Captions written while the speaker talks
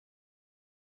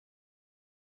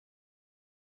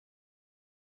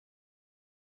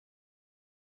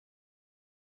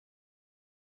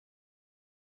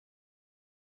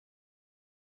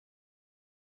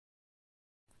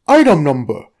Item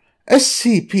Number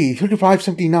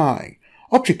SCP-3579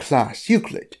 Object Class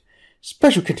Euclid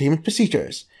Special Containment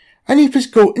Procedures. Any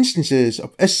physical instances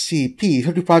of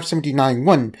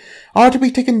SCP-3579-1 are to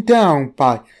be taken down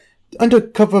by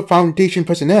undercover Foundation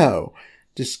personnel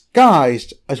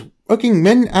disguised as working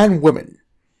men and women.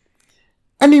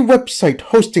 Any website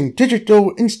hosting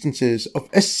digital instances of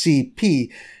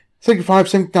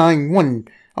SCP-3579-1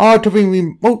 are to be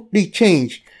remotely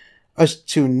changed as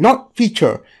to not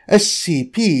feature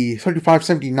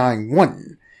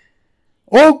SCP-3579-1.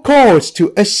 All calls to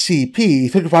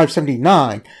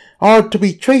SCP-3579 are to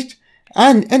be traced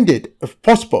and ended if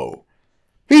possible.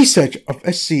 Research of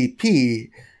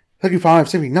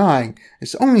SCP-3579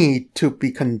 is only to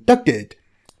be conducted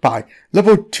by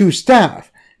Level 2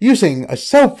 staff using a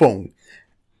cell phone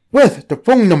with the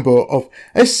phone number of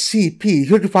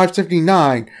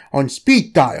SCP-3579 on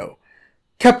speed dial,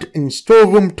 kept in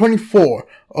Storeroom 24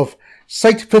 of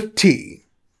Site 15.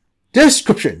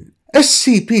 Description: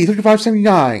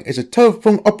 SCP-3579 is a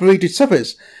telephone-operated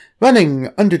service running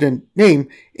under the name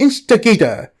Insta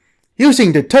Gator,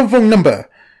 using the telephone number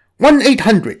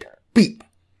 1-800-BEEP.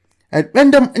 At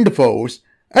random intervals,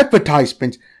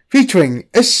 advertisements featuring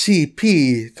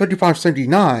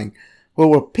SCP-3579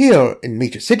 will appear in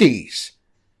major cities.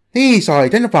 These are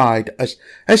identified as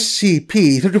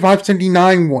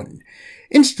SCP-3579-1.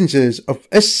 Instances of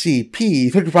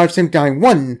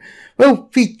SCP-3579-1 will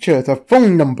feature the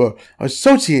phone number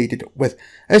associated with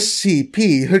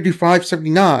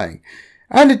SCP-3579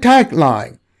 and the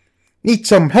tagline, "Need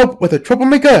some help with a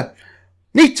troublemaker?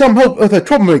 Need some help with a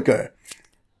troublemaker?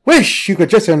 Wish you could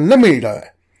just eliminate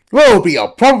her. We'll be a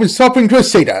problem-solving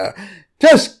crusader.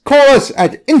 Just call us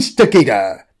at Insta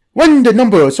Gator." When the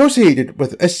number associated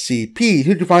with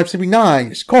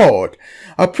SCP-3579 is called,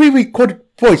 a pre-recorded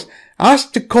voice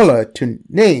asks the caller to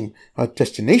name a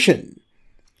destination.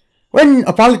 When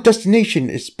a valid destination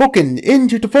is spoken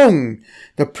into the phone,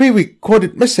 the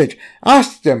pre-recorded message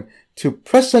asks them to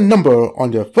press a number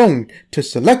on their phone to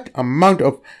select amount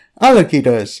of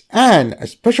alligators and a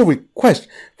special request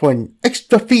for an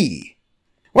extra fee.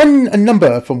 When a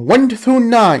number from 1 through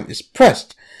 9 is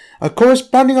pressed, a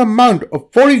corresponding amount of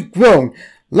 40 grown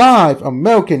live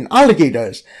American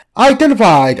alligators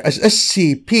identified as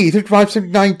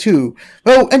SCP-3579-2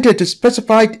 will enter the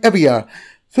specified area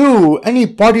through any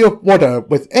body of water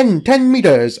within 10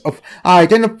 meters of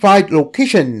identified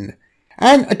location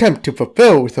and attempt to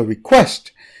fulfill the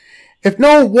request. If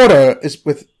no water is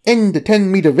within the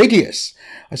 10-meter radius,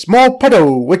 a small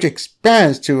puddle which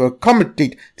expands to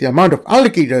accommodate the amount of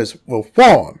alligators will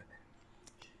form.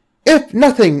 If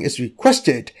nothing is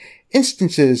requested,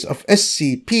 instances of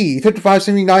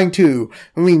SCP-3579-2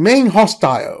 will remain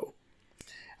hostile.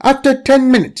 After 10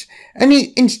 minutes,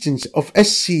 any instance of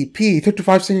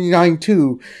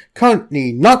SCP-3579-2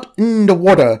 currently not in the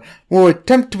water will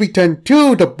attempt to return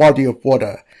to the body of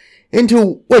water,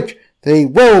 into which they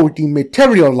will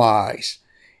dematerialize.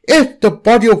 If the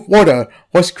body of water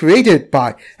was created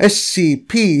by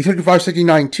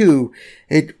SCP-3579-2,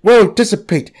 it will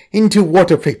dissipate into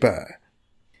water vapor.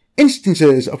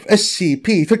 Instances of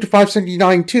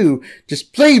SCP-3579-2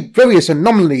 display various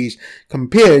anomalies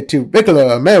compared to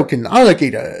regular American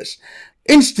alligators.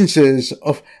 Instances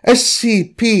of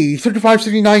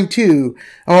SCP-3579-2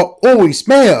 are always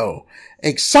male,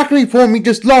 exactly 4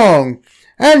 meters long,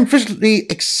 and physically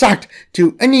exact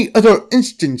to any other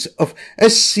instance of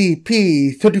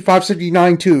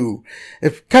SCP-3579-2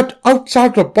 if kept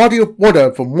outside the body of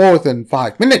water for more than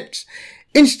 5 minutes.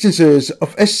 Instances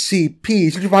of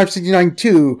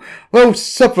SCP-3579-2 will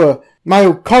suffer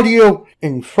myocardial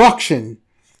infarction,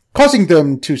 causing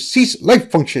them to cease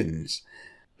life functions.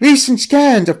 Recent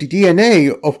scans of the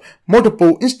DNA of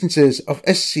multiple instances of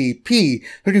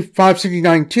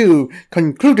SCP-3579-2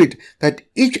 concluded that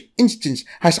each instance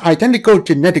has identical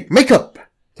genetic makeup.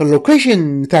 The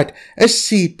location that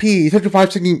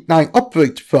SCP-3579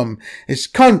 operates from is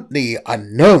currently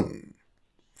unknown.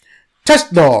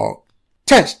 Test Log: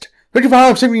 Test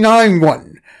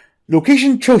 3579-1.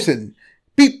 Location chosen: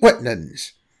 Beep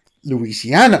Wetlands,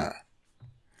 Louisiana.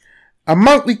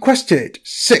 Amount requested: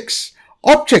 6.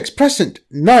 Objects present: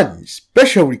 none.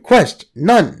 Special request: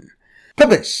 none.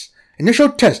 Purpose: initial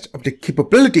test of the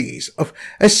capabilities of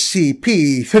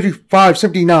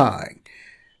SCP-3579.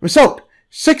 Result: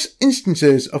 6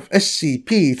 instances of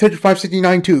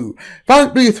SCP-3579-2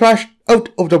 violently thrashed out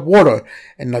of the water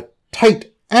in a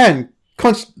tight and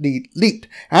constantly leaped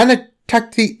and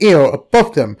attacked the air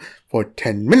above them for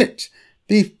 10 minutes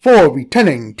before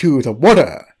returning to the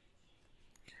water.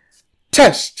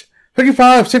 Test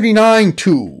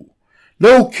 3579-2.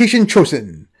 Location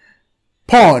chosen: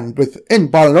 Pond within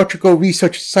Biological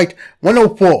Research Site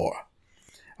 104.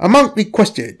 Amount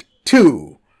requested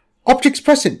 2. Objects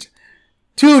present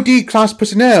 2D class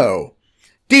personnel.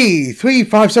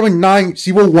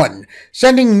 D357901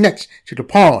 standing next to the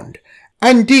pond,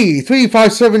 and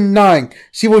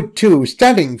D357902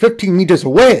 standing 15 meters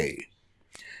away.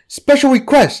 Special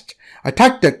request: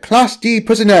 attack the Class D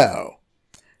personnel.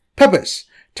 Purpose: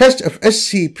 test of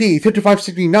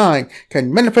SCP-3579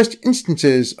 can manifest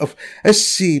instances of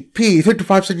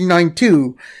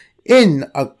SCP-3579-2 in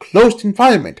a closed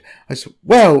environment, as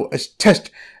well as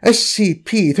test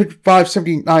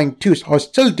SCP-3579-2's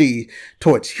hostility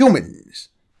towards humans.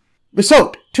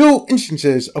 Result: 2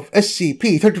 instances of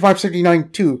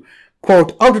SCP-3579-2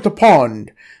 crawled out of the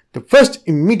pond. The first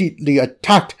immediately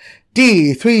attacked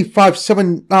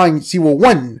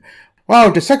D357901,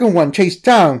 while the second one chased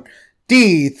down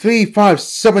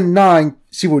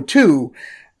D357902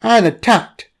 and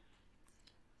attacked.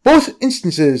 Both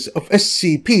instances of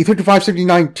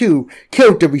SCP-3579-2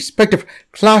 killed their respective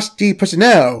Class D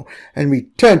personnel and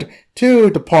returned to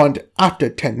the pond after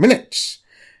 10 minutes.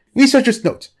 Researchers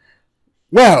note,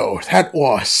 well, that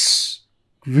was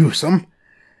gruesome.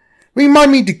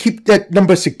 Remind me to keep that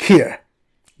number secure.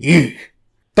 You,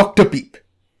 Dr. Beep.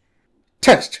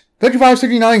 Test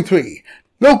 3579-3.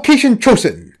 Location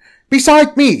chosen.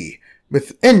 Beside me,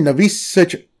 within the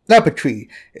research laboratory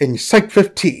in Site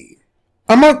 15.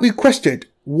 Amount requested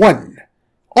 1.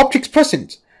 Objects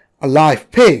present: a live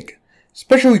pig.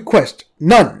 Special request: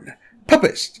 none.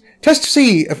 Purpose: test to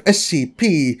see if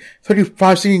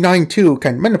SCP-3579-2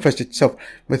 can manifest itself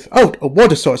without a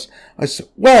water source, as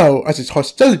well as its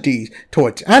hostility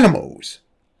towards animals.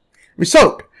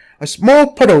 Result: a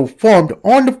small puddle formed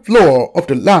on the floor of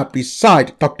the lab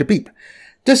beside Dr. Beep.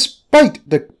 Despite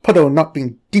the puddle not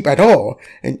being deep at all,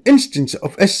 an instance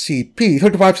of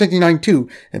SCP-3579-2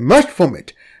 emerged from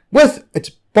it, with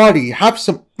its body half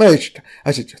submerged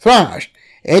as it thrashed.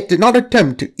 It did not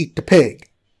attempt to eat the pig.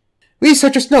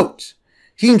 Researchers note,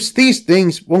 seems these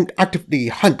things won't actively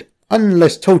hunt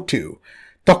unless told to.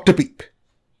 Dr. Beep.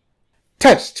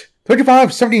 Test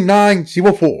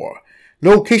 3579-04.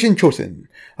 Location chosen: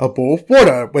 a bowl of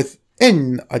water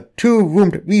within a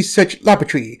 2-roomed research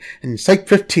laboratory in Site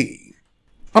 15.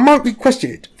 Amount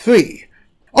requested 3.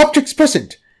 Objects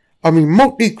present: a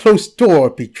remotely closed door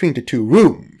between the 2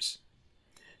 rooms.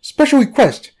 Special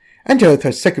request: enter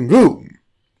the second room.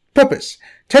 Purpose: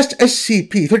 test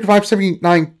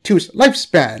SCP-3579-2's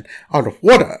lifespan out of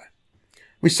water.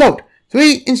 Result: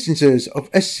 3 instances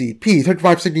of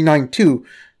SCP-3579-2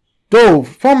 dove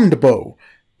from the bowl,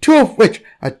 2 of which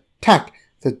attacked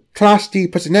the Class D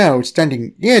personnel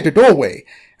standing near the doorway,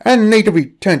 and later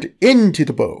returned into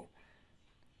the bowl.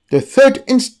 The third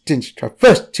instance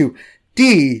traversed to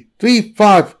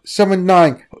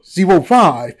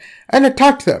D357905 and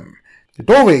attacked them. The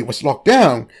doorway was locked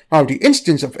down, while the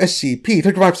instance of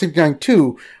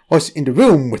SCP-3579-2 was in the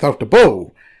room without the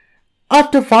bowl.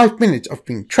 After 5 minutes of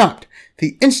being trapped,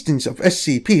 the instance of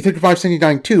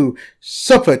SCP-3579-2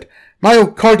 suffered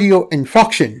myocardial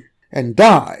infarction and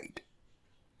died.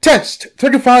 Test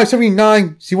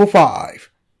 3579-05.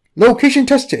 Location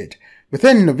tested: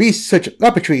 within the research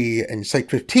laboratory in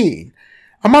Site 15.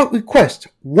 Amount request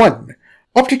 1.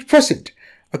 Object present: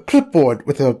 a clipboard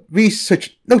with a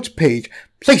research notes page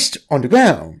placed on the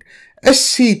ground.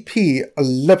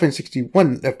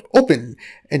 SCP-1161 left open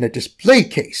in a display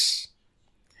case.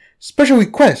 Special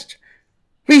request: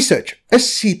 research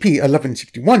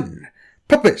SCP-1161.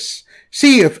 Purpose: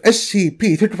 see if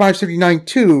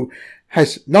SCP-3579-2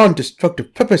 has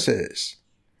non-destructive purposes.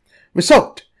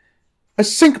 Result: a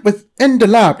sink within the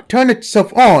lab turned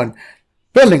itself on,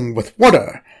 filling with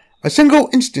water. A single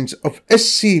instance of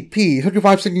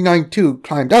SCP-3579-2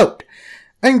 climbed out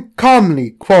and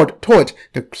calmly crawled towards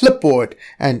the clipboard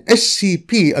and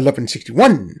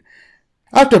SCP-1161.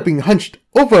 After being hunched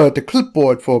over the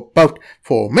clipboard for about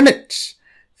 4 minutes,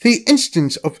 the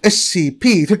instance of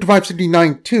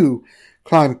SCP-3579-2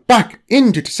 climbed back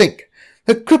into the sink.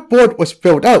 The clipboard was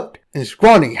filled out in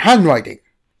scrawny handwriting.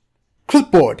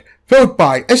 Clipboard filled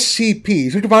by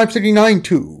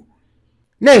SCP-3579-2.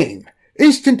 Name: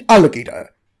 Instant Alligator.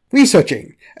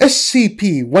 Researching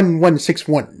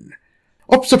SCP-1161.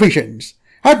 Observations: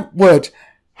 had words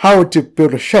how to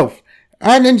build a shelf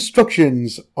and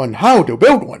instructions on how to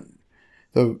build one.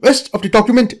 The rest of the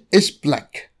document is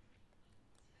blank.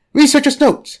 Researcher's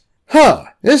notes: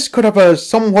 this could have a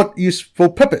somewhat useful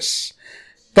purpose.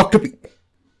 Dr. Beep.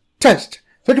 Test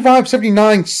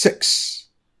 3579-6.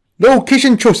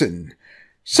 Location chosen: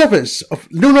 surface of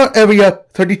Lunar Area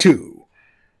 32.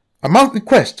 Amount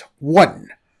request 1.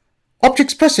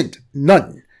 Objects present: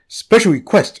 none. Special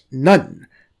request, none.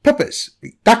 Purpose,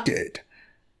 redacted.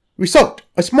 Result,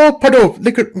 a small puddle of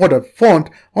liquid water formed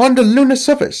on the lunar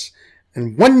surface,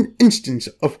 and one instance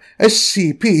of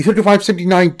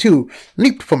SCP-3579-2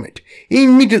 leaped from it,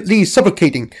 immediately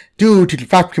suffocating due to the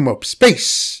vacuum of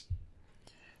space.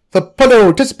 The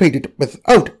puddle dissipated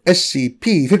without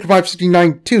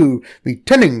SCP-3579-2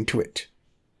 returning to it.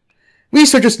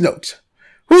 Researcher's notes.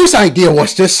 Whose idea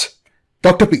was this?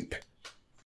 Dr. Beep.